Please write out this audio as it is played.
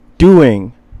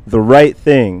doing the right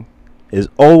thing is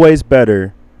always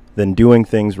better than doing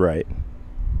things right.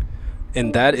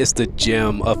 And that is the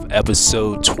gem of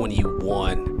episode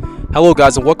 21. Hello,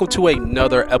 guys, and welcome to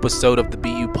another episode of the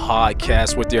BU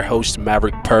Podcast with your host,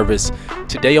 Maverick Purvis.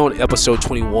 Today on episode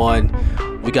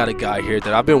 21, we got a guy here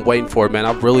that I've been waiting for, man.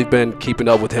 I've really been keeping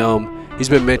up with him. He's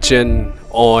been mentioned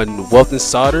on Wealth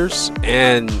Insiders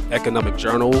and Economic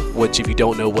Journal, which, if you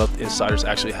don't know, Wealth Insiders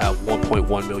actually have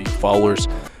 1.1 million followers.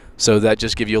 So that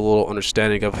just gives you a little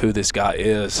understanding of who this guy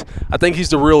is. I think he's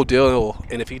the real deal,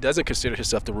 and if he doesn't consider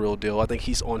himself the real deal, I think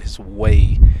he's on his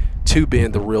way to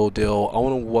being the real deal. I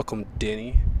want to welcome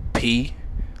Denny P.,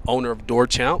 owner of Door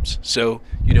Champs. So,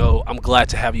 I'm glad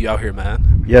to have you out here,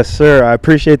 man. Yes, sir. I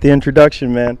appreciate the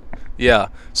introduction, man. Yeah.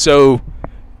 So,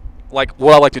 what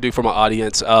I like to do for my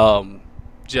audience,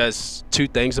 just two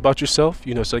things about yourself,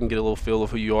 so I can get a little feel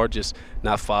of who you are. Just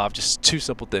not five, just two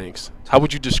simple things. How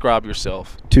would you describe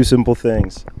yourself? Two simple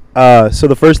things. So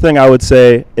the first thing I would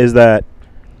say is that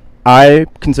I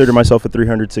consider myself a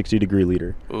 360-degree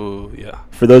leader. Ooh, yeah.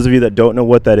 For those of you that don't know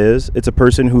what that is, it's a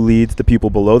person who leads the people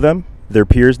below them, their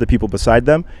peers, the people beside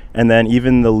them, and then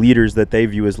even the leaders that they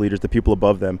view as leaders, the people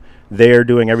above them. They are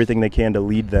doing everything they can to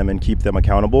lead them and keep them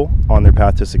accountable on their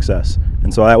path to success.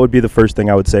 And so that would be the first thing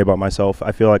I would say about myself.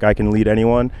 I feel like I can lead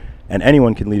anyone, and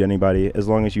anyone can lead anybody as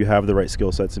long as you have the right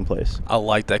skill sets in place. I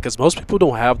like that, because most people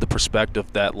don't have the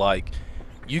perspective that,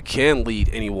 you can lead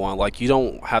anyone. You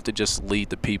don't have to just lead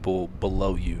the people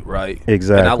below you, right?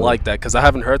 Exactly. And I like that, because I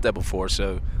haven't heard that before.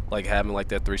 So, having that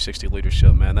 360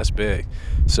 leadership, man, that's big.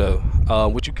 So,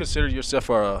 would you consider yourself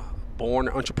a born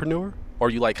entrepreneur, or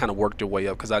you kind of worked your way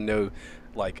up? Because I know,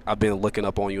 I've been looking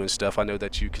up on you and stuff. I know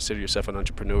that you consider yourself an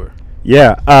entrepreneur.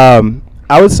 Yeah.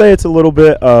 I would say it's a little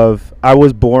bit of I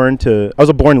was a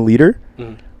born leader,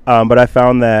 but I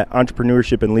found that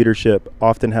entrepreneurship and leadership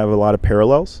often have a lot of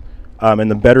parallels.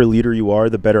 And the better leader you are,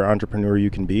 the better entrepreneur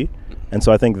you can be. And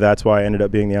so I think that's why I ended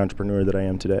up being the entrepreneur that I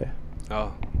am today.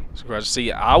 Oh, congrats.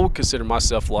 See, I would consider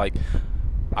myself I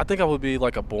think I would be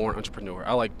a born entrepreneur.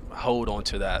 I hold on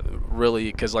to that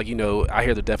really because I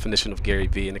hear the definition of Gary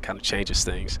Vee and it kind of changes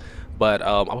things. But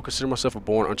I would consider myself a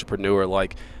born entrepreneur.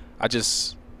 I've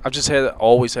just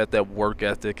always had that work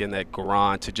ethic and that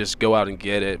grind to just go out and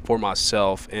get it for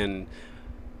myself. And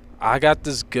I got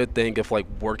this good thing of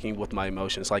working with my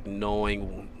emotions,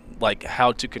 knowing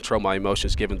how to control my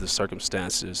emotions given the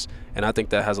circumstances. And I think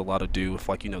that has a lot to do with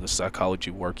the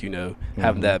psychology work,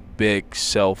 having that big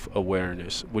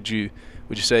self-awareness. Would you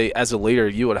say as a leader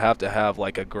you would have to have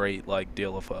a great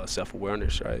deal of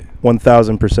self-awareness, right?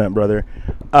 1000%, brother.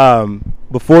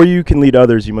 Before you can lead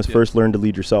others, you must first learn to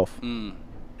lead yourself.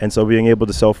 And so being able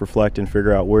to self-reflect and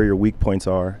figure out where your weak points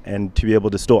are and to be able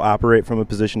to still operate from a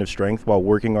position of strength while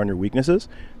working on your weaknesses,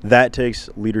 that takes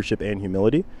leadership and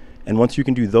humility. And once you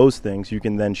can do those things, you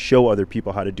can then show other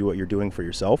people how to do what you're doing for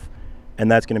yourself. And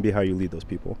that's going to be how you lead those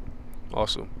people.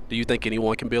 Awesome. Do you think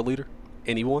anyone can be a leader?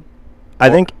 Anyone?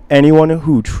 I think anyone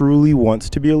who truly wants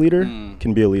to be a leader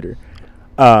can be a leader.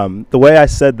 The way I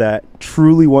said that,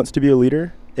 truly wants to be a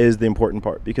leader, is the important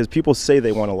part, because people say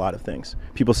they want a lot of things.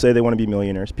 People say they want to be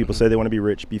millionaires. People say they want to be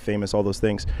rich, be famous, all those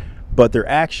things. But their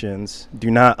actions do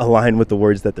not align with the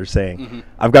words that they're saying.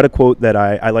 I've got a quote that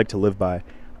I like to live by.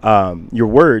 Your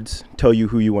words tell you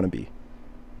who you want to be.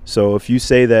 So if you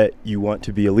say that you want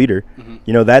to be a leader,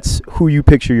 that's who you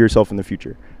picture yourself in the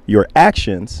future. Your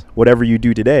actions, whatever you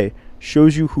do today,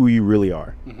 shows you who you really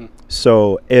are.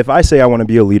 So if I say I want to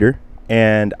be a leader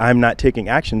and I'm not taking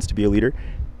actions to be a leader,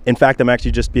 in fact, I'm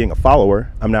actually just being a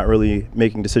follower. I'm not really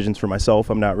making decisions for myself.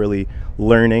 I'm not really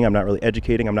learning. I'm not really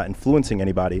educating. I'm not influencing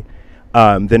anybody.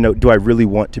 Then do I really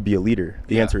want to be a leader?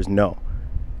 The answer is no.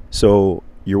 So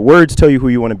your words tell you who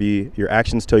you want to be. Your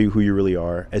actions tell you who you really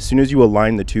are. As soon as you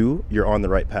align the two, you're on the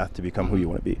right path to become who you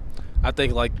want to be. I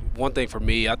think one thing for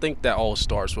me, I think that all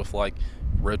starts with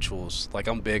rituals.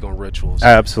 I'm big on rituals.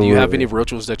 Absolutely. Do you have any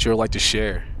rituals that you'd like to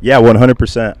share? Yeah,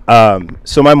 100%.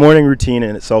 So my morning routine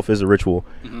in itself is a ritual.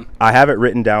 I have it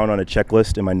written down on a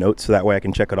checklist in my notes so that way I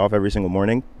can check it off every single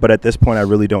morning. But at this point, I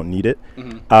really don't need it.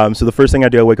 So the first thing I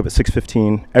do, I wake up at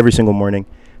 6:15 every single morning.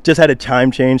 Just had a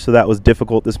time change, so that was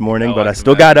difficult this morning, but I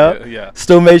still got up.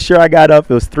 Still made sure I got up.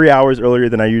 It was 3 hours earlier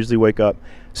than I usually wake up.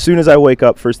 As soon as I wake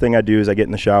up, first thing I do is I get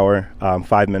in the shower,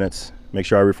 5 minutes, make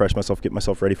sure I refresh myself, get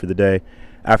myself ready for the day.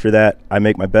 After that, I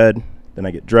make my bed, then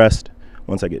I get dressed.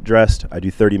 Once I get dressed, I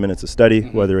do 30 minutes of study,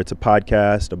 whether it's a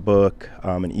podcast, a book,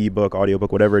 an ebook,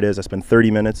 audiobook, whatever it is. I spend 30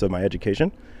 minutes of my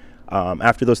education.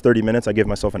 After those 30 minutes, I give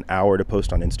myself an hour to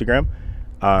post on Instagram.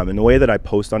 And the way that I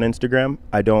post on Instagram,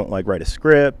 I don't write a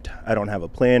script. I don't have a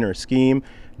plan or a scheme.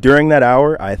 During that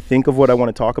hour, I think of what I want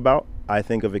to talk about. I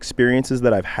think of experiences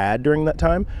that I've had during that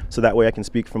time. So that way I can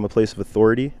speak from a place of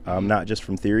authority, not just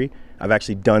from theory. I've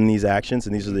actually done these actions,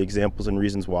 and these are the examples and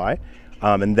reasons why.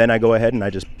 And then I go ahead and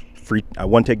I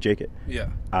one take Jake it. Yeah.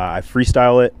 I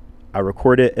freestyle it. I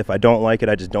record it. If I don't like it,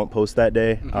 I just don't post that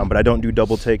day. But I don't do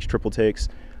double takes, triple takes.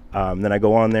 Then I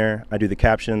go on there. I do the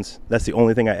captions. That's the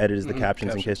only thing I edit is the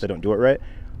captions in case I don't do it right.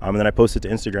 And then I post it to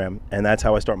Instagram. And that's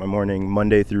how I start my morning,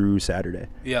 Monday through Saturday.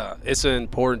 Yeah, it's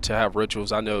important to have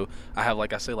rituals. I know I have,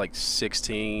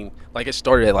 16. Like, it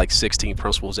started at 16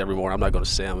 principles every morning. I'm not going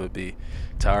to say I'm going to be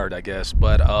tired, I guess.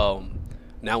 But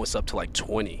now it's up to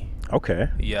 20. Okay.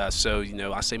 Yeah, so,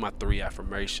 I say my 3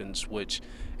 affirmations, which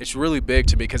it's really big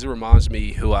to me because it reminds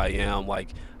me who I am.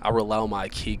 I rely on my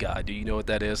Ikigai. Do you know what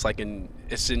that is?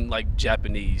 It's in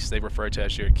Japanese. They refer to it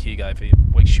as your Ikigai. If it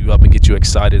wakes you up and gets you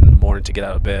excited in the morning to get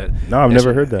out of bed. No, I've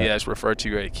never heard that. Yeah, it's referred to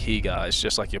your Ikigai. It's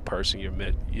just like your person,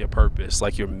 your purpose,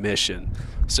 your mission.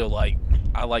 So I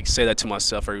say that to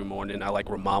myself every morning. I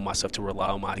remind myself to rely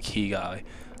on my Ikigai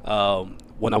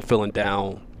when I'm feeling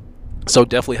down. So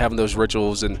definitely having those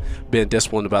rituals and being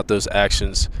disciplined about those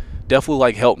actions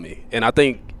definitely help me. And I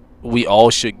think we all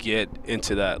should get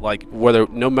into that,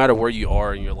 no matter where you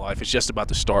are in your life, it's just about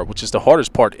the start, which is the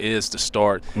hardest part is to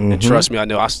start. And trust me, I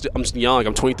know I'm young,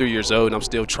 I'm 23 years old, and I'm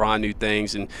still trying new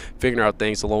things and figuring out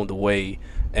things along the way.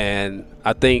 And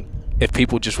I think if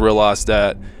people just realize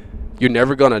that you're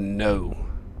never going to know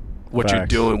what Facts. You're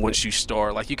doing once you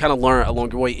start, you kind of learn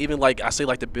along your way. Even I say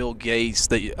the Bill Gates,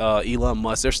 the Elon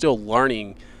Musk, they're still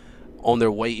learning on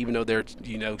their way, even though they're,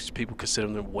 people consider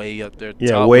them way up there.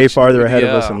 Yeah, way farther ahead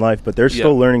of us in life, but they're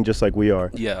still learning just like we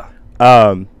are. Yeah.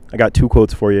 I got 2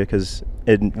 quotes for you because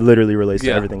it literally relates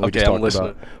to everything we just talked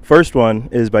about. First one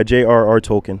is by J.R.R.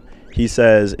 Tolkien. He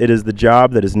says, "It is the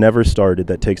job that is never started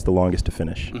that takes the longest to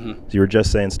finish." So you were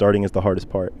just saying starting is the hardest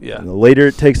part. Yeah. And the later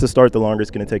it takes to start, the longer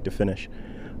it's going to take to finish.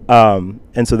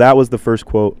 And so that was the first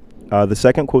quote. The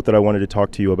second quote that I wanted to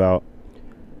talk to you about,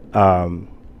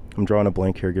 I'm drawing a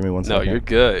blank here. Give me one second. No, you're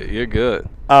good. You're good.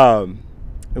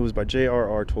 It was by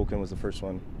J.R.R. Tolkien was the first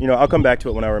one. I'll come back to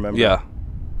it when I remember. Yeah.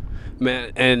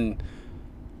 Man, and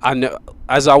I know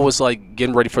as I was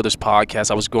getting ready for this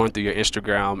podcast, I was going through your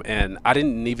Instagram, and I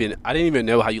didn't even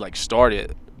know how you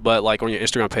started. But on your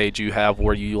Instagram page, you have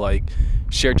where you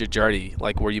shared your journey,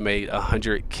 where you made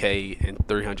 100K in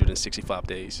 365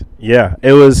 days. Yeah,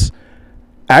 it was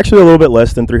actually a little bit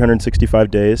less than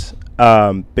 365 days.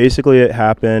 Basically, it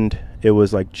happened. It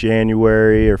was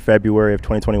January or February of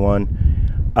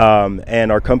 2021,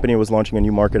 and our company was launching a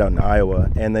new market out in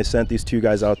Iowa, and they sent these 2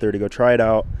 guys out there to go try it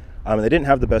out. They didn't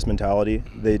have the best mentality.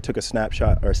 They took a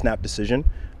snapshot or a snap decision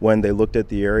when they looked at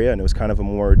the area, and it was kind of a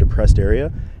more depressed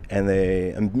area, and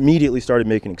they immediately started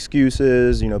making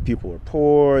excuses. People are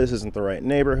poor. This isn't the right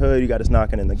neighborhood. You got us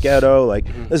knocking in the ghetto.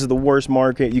 This is the worst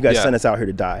market. You guys sent us out here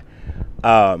to die.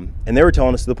 And they were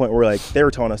telling us to the point where they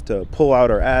were telling us to pull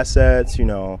out our assets,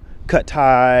 cut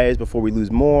ties before we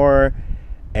lose more.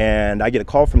 And I get a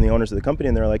call from the owners of the company,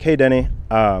 and they're like, "Hey, Denny,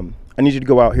 I need you to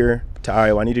go out here to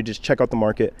Iowa. I need you to just check out the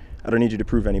market. I don't need you to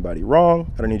prove anybody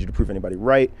wrong. I don't need you to prove anybody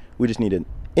right. We just need an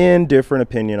indifferent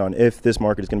opinion on if this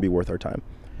market is going to be worth our time."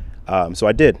 So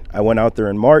I did. I went out there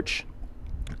in March,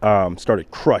 started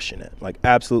crushing it,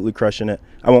 absolutely crushing it.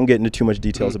 I won't get into too much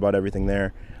details about everything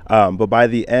there. But by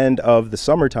the end of the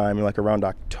summertime, around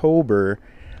October,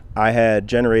 I had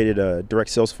generated a direct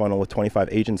sales funnel with 25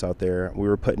 agents out there. We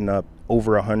were putting up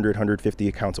over 100, 150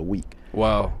 accounts a week.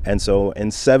 Wow. And so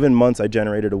in 7 months, I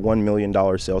generated a $1 million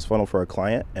sales funnel for a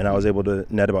client, and I was able to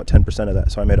net about 10% of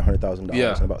that. So I made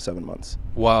 $100,000 in about 7 months.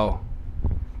 Wow.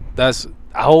 I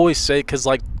always say, because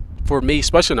for me,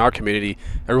 especially in our community,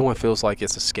 everyone feels like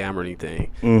it's a scam or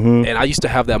anything. And I used to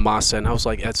have that mindset, and I was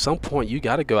like, at some point, you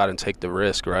got to go out and take the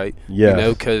risk, right? Yeah.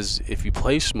 Because if you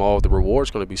play small, the reward's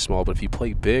going to be small. But if you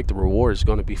play big, the reward is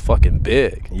going to be fucking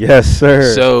big. Yes,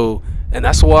 sir. So, and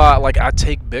that's why, I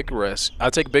take big risks. I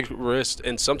take big risks,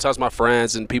 and sometimes my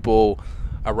friends and people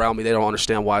around me, they don't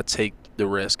understand why I take the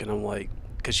risk. And I'm like,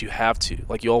 because you have to.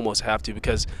 You almost have to,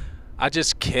 because I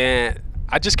just can't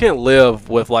live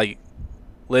with,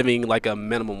 living a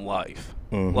minimum life.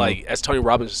 As Tony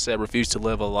Robbins said, refuse to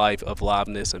live a life of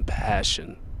liveness and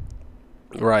passion.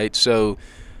 Right? So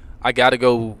I got to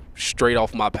go straight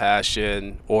off my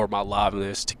passion or my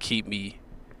liveness to keep me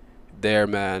there,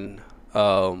 man.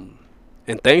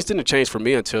 And things didn't change for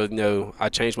me until, I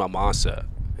changed my mindset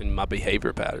and my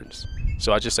behavior patterns.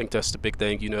 So I just think that's the big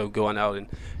thing, going out and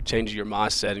changing your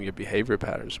mindset and your behavior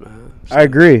patterns, man. So, I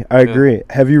agree.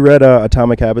 Have you read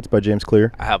Atomic Habits by James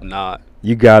Clear? I have not.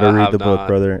 You got to read the book,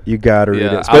 brother. You got to read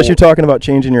it. Especially talking about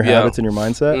changing your habits and your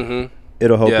mindset.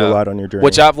 it'll help you a lot on your journey.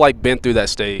 Which I've like been through that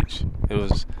stage.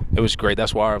 It was great.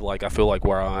 That's why I feel like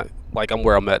I'm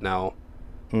where I'm at now.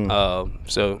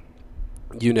 So,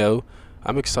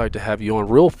 I'm excited to have you on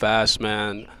real fast,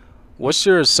 man. What's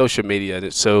your social media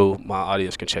so my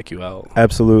audience can check you out?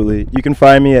 Absolutely. You can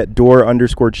find me at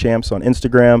door_champs on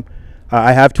Instagram.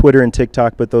 I have Twitter and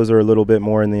TikTok, but those are a little bit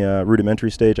more in the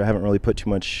rudimentary stage. I haven't really put too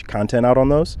much content out on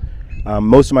those.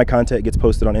 Most of my content gets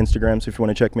posted on Instagram, so if you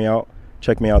want to check me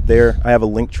out there. I have a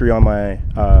link tree on my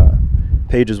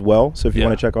page as well, so if you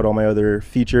want to check out all my other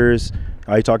features,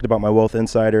 I talked about my Wealth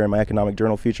Insider and my Economic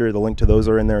Journal feature. The link to those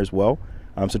are in there as well.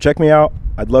 So check me out.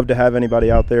 I'd love to have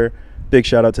anybody out there. Big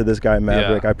shout out to this guy,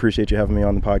 Maverick. I appreciate you having me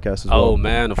on the podcast as well. Oh,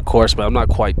 man, of course, but I'm not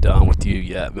quite done with you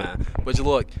yet, man. But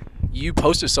look, you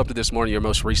posted something this morning, your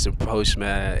most recent post,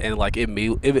 man, and like it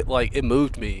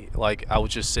moved me. Like I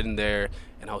was just sitting there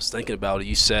and I was thinking about it.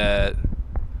 You said,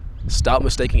 stop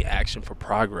mistaking action for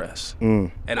progress.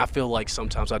 And I feel like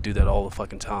sometimes I do that all the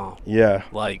fucking time. Yeah.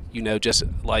 Like, just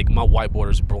like my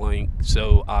whiteboard is blank,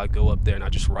 so I go up there and I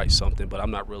just write something, but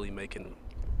I'm not really making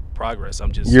progress.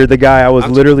 You're the guy I was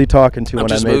literally talking to when I made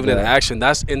that. I'm just moving into action.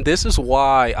 And this is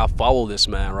why I follow this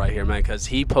man right here, man, because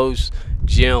he posts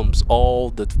gems all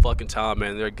the fucking time,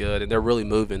 man. They're good and they're really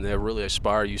moving. They really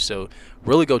inspire you. So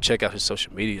really go check out his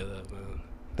social media, though, man.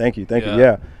 Thank you.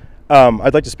 Yeah.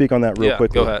 I'd like to speak on that real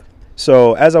quickly. Go ahead.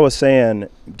 So as I was saying,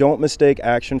 don't mistake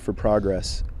action for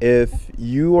progress. If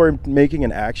you are making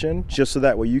an action just so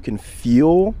that way you can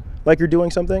feel like you're doing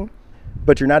something,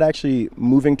 but you're not actually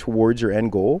moving towards your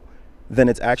end goal, then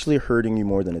it's actually hurting you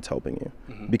more than it's helping you.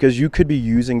 Because you could be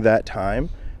using that time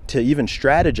to even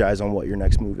strategize on what your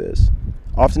next move is.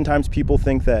 Oftentimes people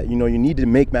think that, you need to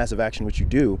make massive action, which you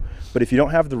do, but if you don't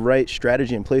have the right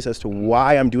strategy in place as to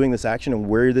why I'm doing this action and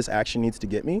where this action needs to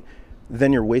get me,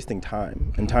 then you're wasting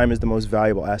time. And time is the most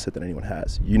valuable asset that anyone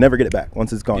has. You never get it back.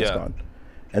 Once it's gone, it's gone.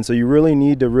 And so you really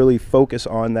need to really focus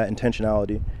on that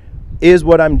intentionality. Is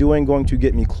what I'm doing going to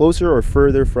get me closer or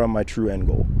further from my true end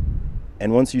goal?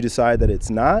 And once you decide that it's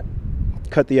not,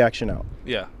 cut the action out.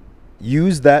 Yeah.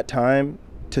 Use that time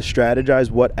to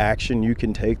strategize what action you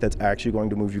can take that's actually going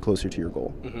to move you closer to your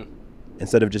goal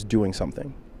instead of just doing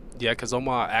something. Yeah, because on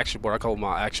my action board, I call it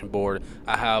my action board,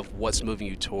 I have what's moving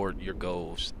you toward your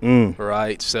goals,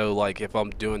 right? So, like, if I'm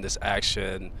doing this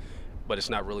action, but it's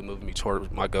not really moving me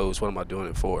toward my goals, what am I doing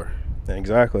it for?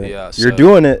 Exactly. Yeah, you're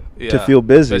doing it to feel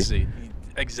busy.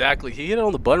 Exactly. He hit it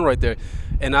on the button right there.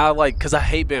 And because I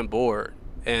hate being bored.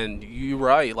 And you're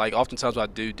right. Like, oftentimes I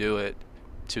do it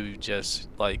to just,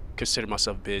 like, consider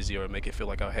myself busy or make it feel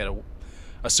like I had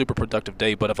a super productive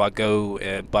day. But if I go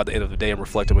and by the end of the day I'm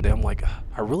reflecting on the day, I'm like,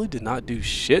 I really did not do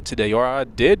shit today. Or I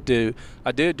did do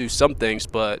some things,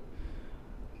 but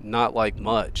not like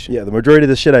much. Yeah, the majority of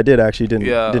the shit I did actually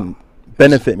didn't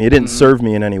benefit me. It didn't serve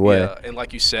me in any way. Yeah, and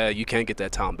like you said, you can't get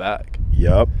that time back.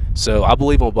 Yep. So I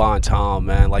believe on buying time,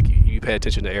 man. Like you pay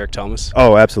attention to Eric Thomas.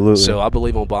 Oh, absolutely. So I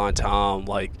believe on buying time,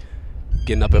 like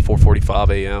getting up at 4:45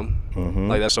 a.m.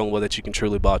 Like that's the only way that you can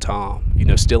truly buy time.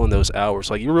 Stealing those hours.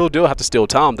 Like you really do have to steal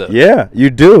time, though. Yeah, you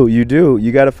do.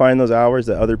 You got to find those hours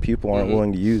that other people aren't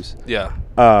willing to use. Yeah.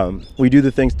 We do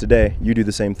the things today. You do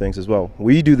the same things as well.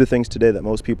 We do the things today that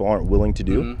most people aren't willing to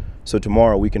do. So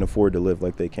tomorrow we can afford to live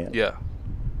like they can. Yeah.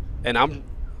 And I'm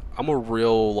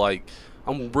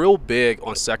real big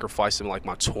on sacrificing like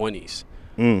my 20s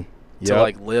to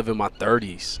like live in my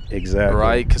 30s. Exactly.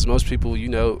 Right? Because most people,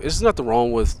 there's nothing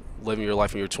wrong with living your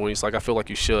life in your 20s. Like I feel like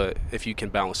you should if you can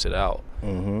balance it out.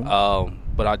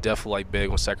 But I definitely like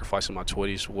big on sacrificing my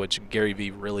 20s, which Gary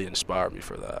Vee really inspired me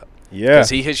for that. Yeah. Because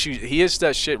he hits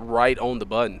that shit right on the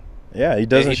button. Yeah, he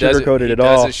doesn't sugarcoat it at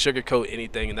all. He doesn't sugarcoat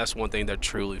anything, and that's one thing that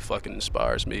truly fucking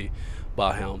inspires me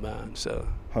by him, man. So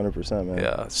 100%, man.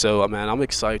 Yeah. So, man, I'm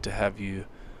excited to have you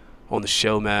on the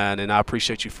show, man, and I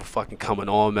appreciate you for fucking coming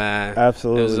on, man.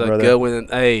 Absolutely, it was a brother. good one.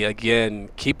 Hey, again,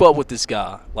 keep up with this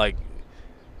guy. Like,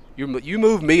 you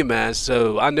move me, man.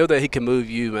 So I know that he can move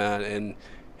you, man, and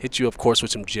hit you, of course,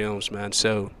 with some gems, man.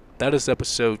 So that is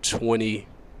episode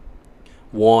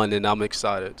 21, and I'm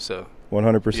excited. So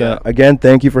 100%. Yeah. Again,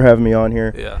 thank you for having me on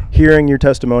here. Yeah. Hearing your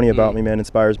testimony about me, man,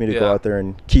 inspires me to go out there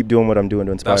and keep doing what I'm doing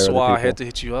to inspire other people. That's why I had to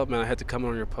hit you up, man. I had to come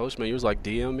on your post, man. You was like,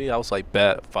 DM me. I was like,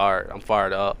 bet, fired. I'm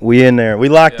fired up. We in there. We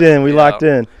locked in. We locked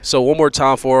in. So one more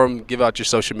time for them. Give out your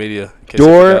social media.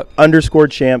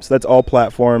 Door_champs. That's all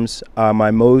platforms.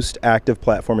 My most active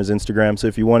platform is Instagram. So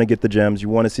if you want to get the gems, you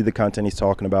want to see the content he's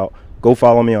talking about, go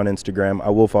follow me on Instagram. I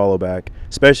will follow back,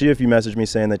 especially if you message me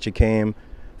saying that you came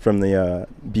from the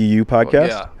BU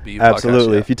podcast. BU Absolutely.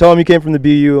 Podcast, yeah. If you tell him you came from the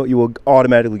BU, you will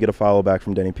automatically get a follow back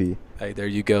from Denny P. Hey, there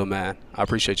you go, man. I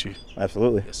appreciate you.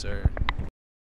 Absolutely. Yes, sir.